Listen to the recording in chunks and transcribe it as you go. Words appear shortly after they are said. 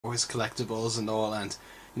Wars collectibles and all, and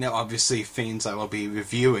obviously things I will be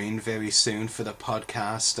reviewing very soon for the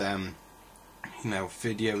podcast.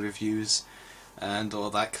 Video reviews and all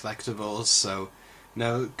that collectibles. So,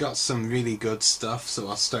 got some really good stuff. So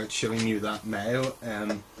I'll start showing you that now.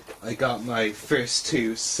 I got my first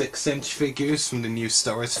two 6-inch figures from the new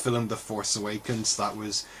Star Wars film, The Force Awakens. That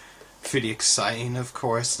was pretty exciting, of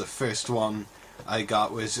course. The first one I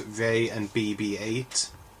got was Rey and BB-8.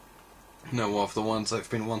 One of the ones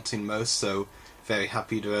I've been wanting most, so very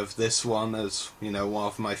happy to have this one as, one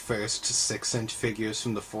of my first 6-inch figures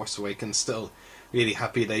from The Force Awakens. Still really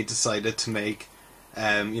happy they decided to make,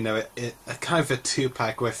 a kind of a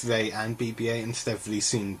 2-pack with Rey and BB-8 instead of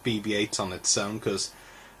releasing BB-8 on its own, because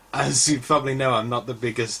as you probably know, I'm not the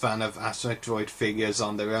biggest fan of Astronaut Droid figures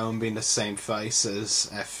on their own being the same price as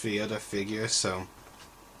F3 other figures, so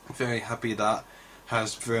very happy that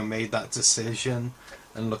Hasbro made that decision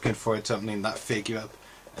and looking forward to opening that figure up.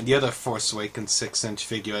 And the other Force Awakens 6-inch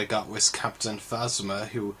figure I got was Captain Phasma,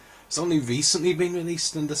 who has only recently been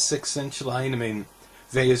released in the 6-inch line. I mean,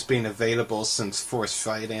 Rey has been available since Force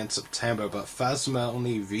Friday in September, but Phasma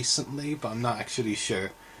only recently, but I'm not actually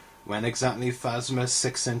sure when exactly Phasma's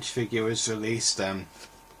 6-inch figure was released. So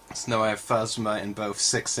now I have Phasma in both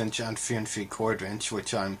 6-inch and 3 3/4 inch,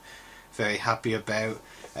 which I'm very happy about.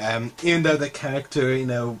 Even though the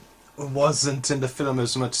character, wasn't in the film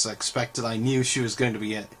as much as I expected, I knew she was going to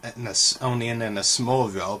be only in a small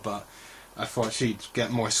role, but I thought she'd get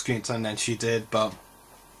more screen time than she did. But,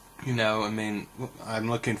 I'm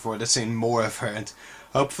looking forward to seeing more of her, and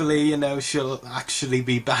hopefully, she'll actually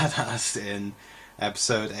be badass in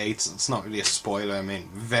Episode 8. It's not really a spoiler,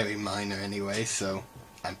 very minor anyway, so,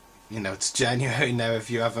 it's January now. If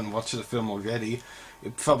you haven't watched the film already,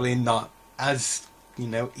 you're probably not as,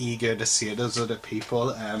 eager to see it as other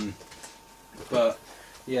people. But,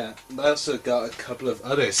 yeah, I also got a couple of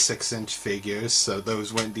other 6-inch figures, so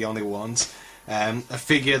those weren't the only ones. A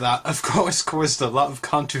figure that, of course, caused a lot of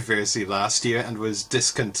controversy last year and was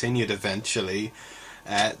discontinued eventually.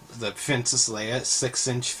 The Princess Leia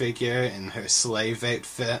 6-inch figure in her slave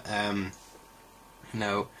outfit.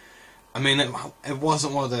 It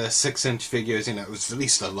wasn't one of the 6-inch figures, it was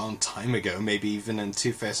released a long time ago, maybe even in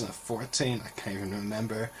 2014, I can't even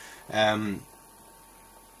remember.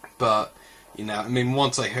 But,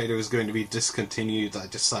 once I heard it was going to be discontinued, I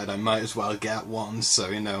decided I might as well get one, so,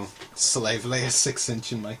 Slave Leia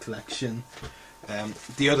 6-inch in my collection.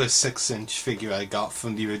 The other 6-inch figure I got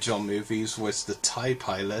from the original movies was the TIE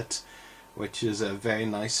Pilot, which is a very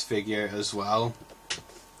nice figure as well.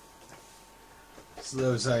 So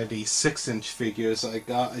those are the 6-inch figures I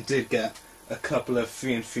got. I did get a couple of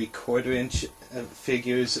 3 3/4 inch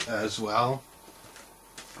figures as well.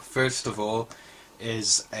 First of all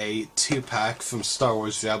is a 2-pack from Star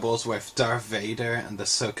Wars Rebels with Darth Vader and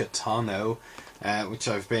Ahsoka Tano, which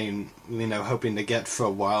I've been, hoping to get for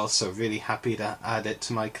a while, so really happy to add it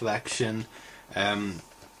to my collection.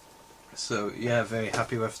 So yeah, very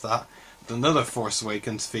happy with that. Another Force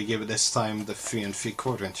Awakens figure, but this time the 3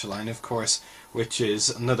 3/4 inch line, of course, which is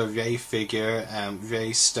another Rey figure,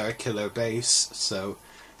 Rey Starkiller base. So,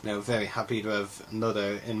 very happy to have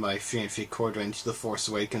another in my 3 3/4 inch The Force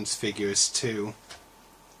Awakens figures too.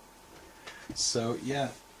 So yeah,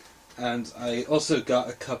 and I also got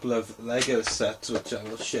a couple of Lego sets, which I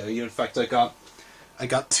will show you. In fact, I got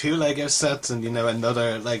 2 Lego sets and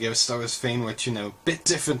another Lego Star Wars theme, which a bit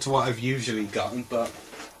different to what I've usually gotten, but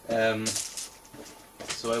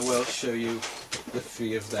so I will show you the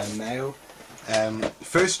 3 of them now.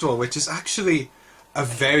 First of all, which is actually a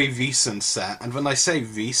very recent set, and when I say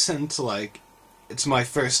recent, it's my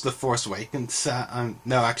first The Force Awakens set.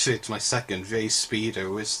 No, actually it's my second. Rey Speeder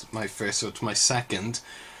was my first, so it's my second.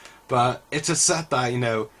 But it's a set that,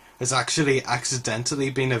 has actually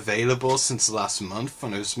accidentally been available since last month,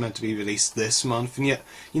 when it was meant to be released this month. And yet,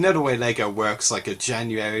 the way Lego works, like a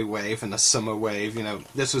January wave and a summer wave,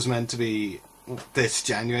 this was meant to be this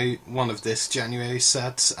January, one of this January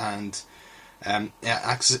sets, and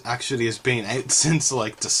it actually has been out since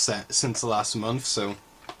since last month. So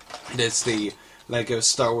it is the Lego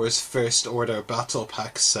Star Wars First Order Battle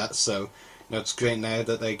Pack set. So it's great now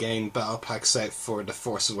that they're getting battle packs out for The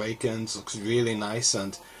Force Awakens. Looks really nice,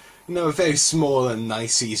 and a very small and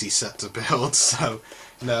nice, easy set to build. So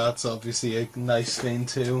that's obviously a nice thing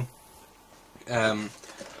too. And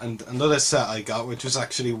another set I got, which was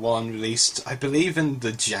actually one released, I believe, in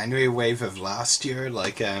the January wave of last year,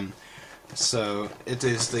 so it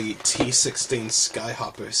is the T16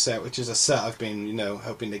 Skyhopper set, which is a set I've been,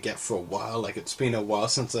 hoping to get for a while. It's been a while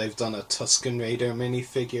since I've done a Tusken Raider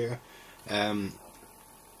minifigure.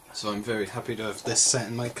 So I'm very happy to have this set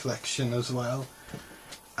in my collection as well.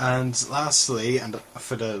 And lastly, and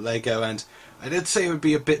for the Lego, and I did say it would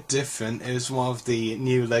be a bit different, is one of the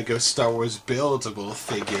new Lego Star Wars buildable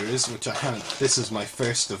figures, which I haven't, this is my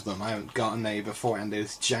first of them, I haven't gotten any before, and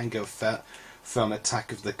there's Jango Fett from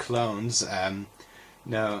Attack of the Clones. I'm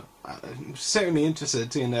certainly interested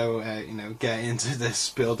to, get into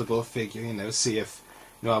this buildable figure, see if,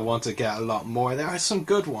 I want to get a lot more. There are some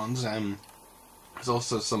good ones, there's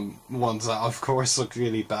also some ones that of course look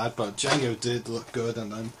really bad, but Django did look good,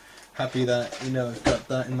 and I'm happy that, I've got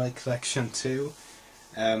that in my collection too.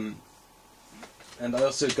 And I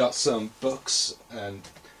also got some books and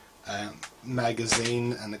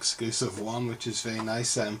magazine, an exclusive one, which is very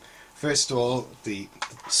nice. First of all, the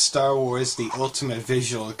Star Wars, the Ultimate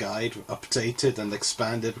Visual Guide, updated and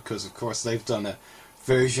expanded, because of course they've done a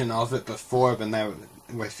version of it before, but now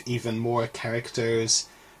with even more characters.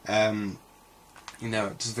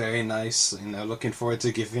 It's very nice, looking forward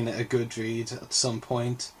to giving it a good read at some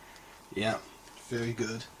point. Yeah, very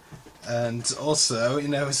good. And also,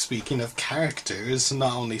 speaking of characters,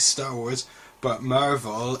 not only Star Wars, but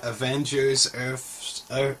Marvel, Avengers,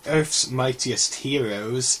 Earth's Mightiest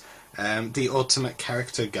Heroes, the Ultimate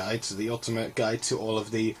Character Guide, so the ultimate guide to all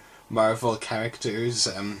of the Marvel characters,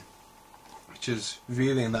 which is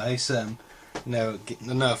really nice.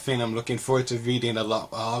 Another thing I'm looking forward to reading a lot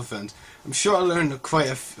of, and I'm sure I'll learn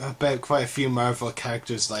about quite a few Marvel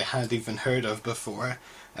characters that I hadn't even heard of before.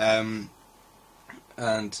 And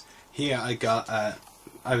here I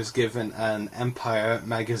was given an Empire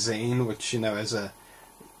magazine, which has a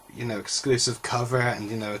exclusive cover,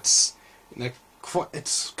 and it's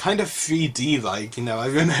it's kind of 3D like. I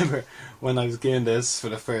remember when I was getting this for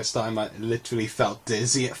the first time, I literally felt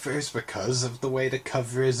dizzy at first because of the way the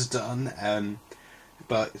cover is done.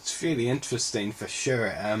 But it's really interesting for sure.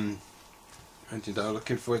 And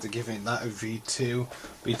looking forward to giving that a read too.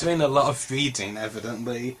 Be doing a lot of reading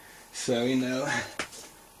evidently, so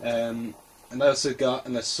and I also got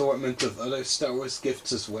an assortment of other Star Wars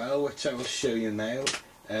gifts as well, which I will show you now.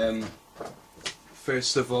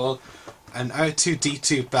 First of all, an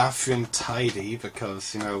R2-D2 bathroom tidy,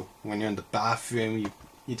 because when you're in the bathroom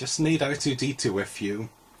you just need R2-D2 with you.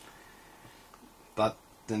 That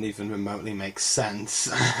didn't even remotely make sense.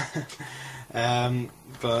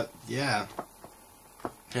 But yeah.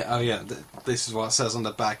 This is what it says on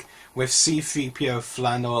the back. With C-3PO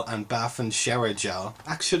flannel and bath and shower gel.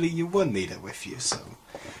 Actually, you would need it with you, so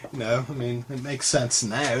it makes sense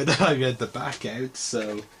now that I read the back out.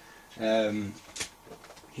 So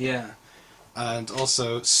yeah. And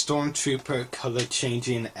also Stormtrooper color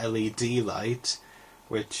changing LED light,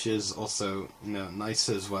 which is also nice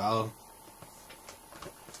as well.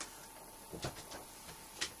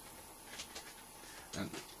 And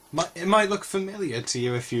it might look familiar to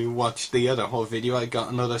you if you watched the other whole video. I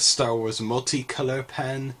got another Star Wars multicolor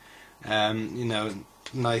pen.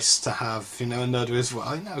 Nice to have another as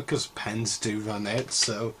well. Because pens do run out,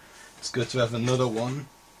 so it's good to have another one.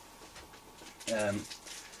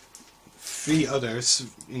 3 others,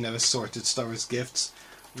 assorted Star Wars gifts.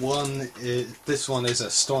 This one is a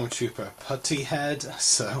Stormtrooper putty head,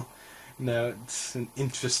 so it's an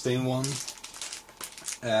interesting one.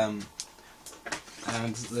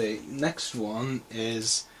 And the next one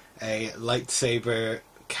is a lightsaber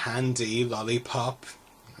candy lollipop.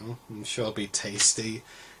 I'm sure it'll be tasty.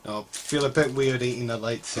 I feel a bit weird eating a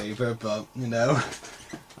lightsaber, but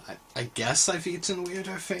I guess I've eaten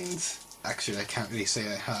weirder things. Actually, I can't really say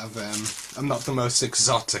I have. I'm not the most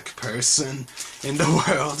exotic person in the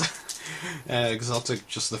world. Exotic,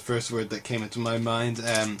 just the first word that came into my mind.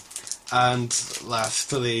 And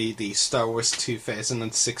lastly, the Star Wars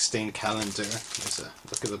 2016 calendar. There's a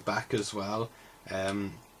look at the back as well.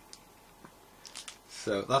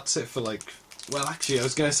 So that's it for well, actually, I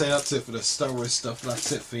was going to say that's it for the Star Wars stuff.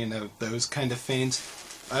 That's it for, those kind of things.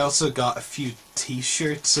 I also got a few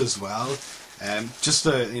t-shirts as well. Just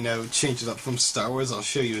to, change it up from Star Wars, I'll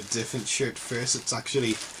show you a different shirt first. It's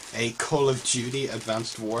actually a Call of Duty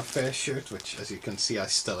Advanced Warfare shirt, which, as you can see, I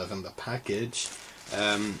still have in the package.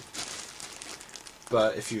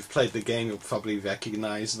 But if you've played the game, you'll probably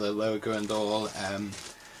recognise the logo and all. And,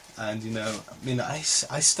 I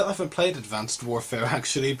still haven't played Advanced Warfare,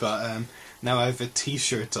 actually, but now I have a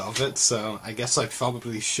t-shirt of it, so I guess I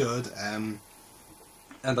probably should. And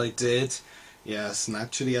I did. Yes, and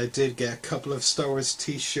actually I did get a couple of Star Wars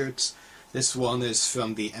t-shirts. This one is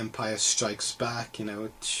from The Empire Strikes Back,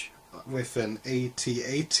 with an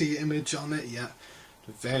AT-AT image on it. Yeah,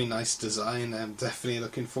 very nice design. I'm definitely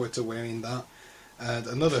looking forward to wearing that. And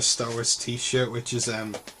another Star Wars t-shirt, which is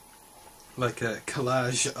like a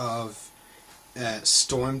collage of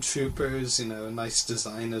stormtroopers, nice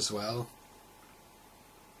design as well.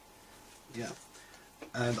 Yeah.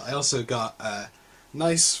 And I also got a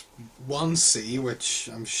nice onesie, which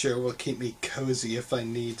I'm sure will keep me cozy if I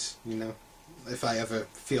need, you know, if I ever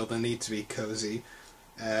feel the need to be cozy.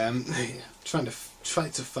 Trying to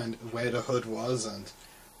find where the hood was, and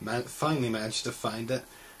finally managed to find it.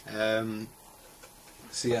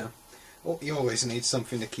 So yeah, you always need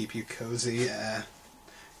something to keep you cozy.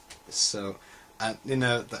 So, and you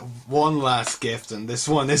know, one last gift, and this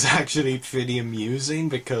one is actually pretty amusing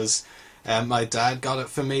because my dad got it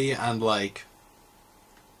for me, and like,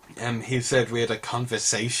 he said we had a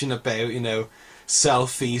conversation about, you know,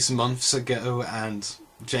 selfies months ago, and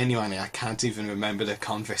genuinely I can't even remember the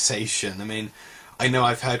conversation. I mean, I know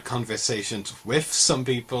I've had conversations with some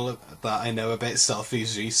people that I know about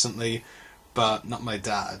selfies recently, but not my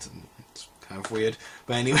dad. It's kind of weird.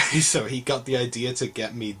 But anyway, so he got the idea to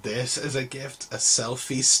get me this as a gift, a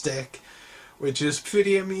selfie stick, which is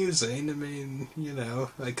pretty amusing. I mean, you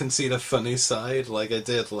know, I can see the funny side. Like, I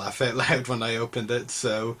did laugh out loud when I opened it,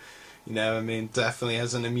 so, you know, I mean, definitely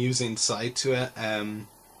has an amusing side to it.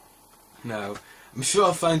 No, I'm sure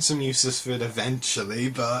I'll find some uses for it eventually,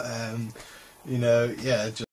 but, you know, yeah, just